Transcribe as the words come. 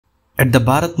At the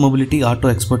Bharat Mobility Auto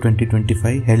Expo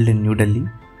 2025 held in New Delhi,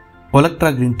 Olectra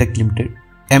Green Tech Limited,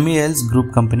 MEL's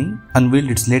group company, unveiled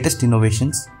its latest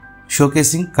innovations,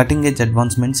 showcasing cutting-edge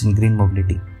advancements in green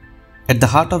mobility. At the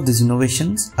heart of these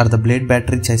innovations are the Blade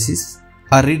battery chassis,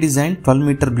 a redesigned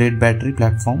 12-meter Blade battery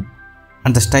platform,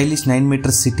 and the stylish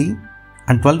 9-meter city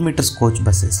and 12-meter coach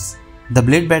buses. The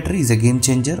Blade battery is a game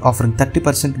changer, offering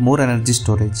 30% more energy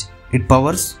storage. It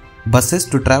powers buses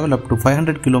to travel up to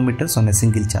 500 km on a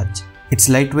single charge. Its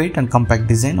lightweight and compact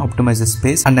design optimizes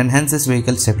space and enhances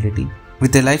vehicle stability.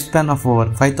 With a lifespan of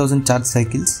over 5000 charge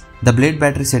cycles, the Blade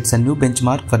battery sets a new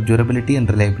benchmark for durability and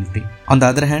reliability. On the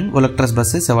other hand, Olectra's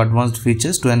buses have advanced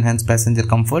features to enhance passenger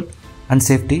comfort and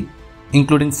safety,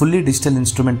 including fully digital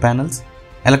instrument panels,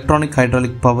 electronic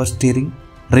hydraulic power steering,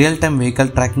 real-time vehicle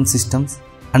tracking systems,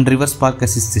 and reverse park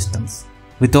assist systems.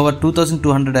 With over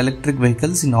 2200 electric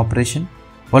vehicles in operation,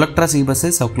 Olectra's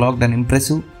e-buses have clocked an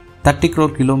impressive 30 crore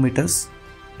kilometers,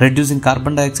 reducing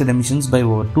carbon dioxide emissions by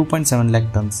over 2.7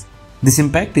 lakh tons. This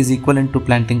impact is equivalent to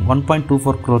planting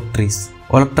 1.24 crore trees.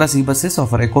 Olectra's e-buses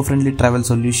offer eco-friendly travel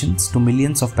solutions to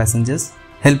millions of passengers,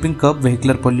 helping curb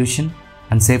vehicular pollution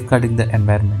and safeguarding the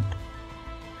environment.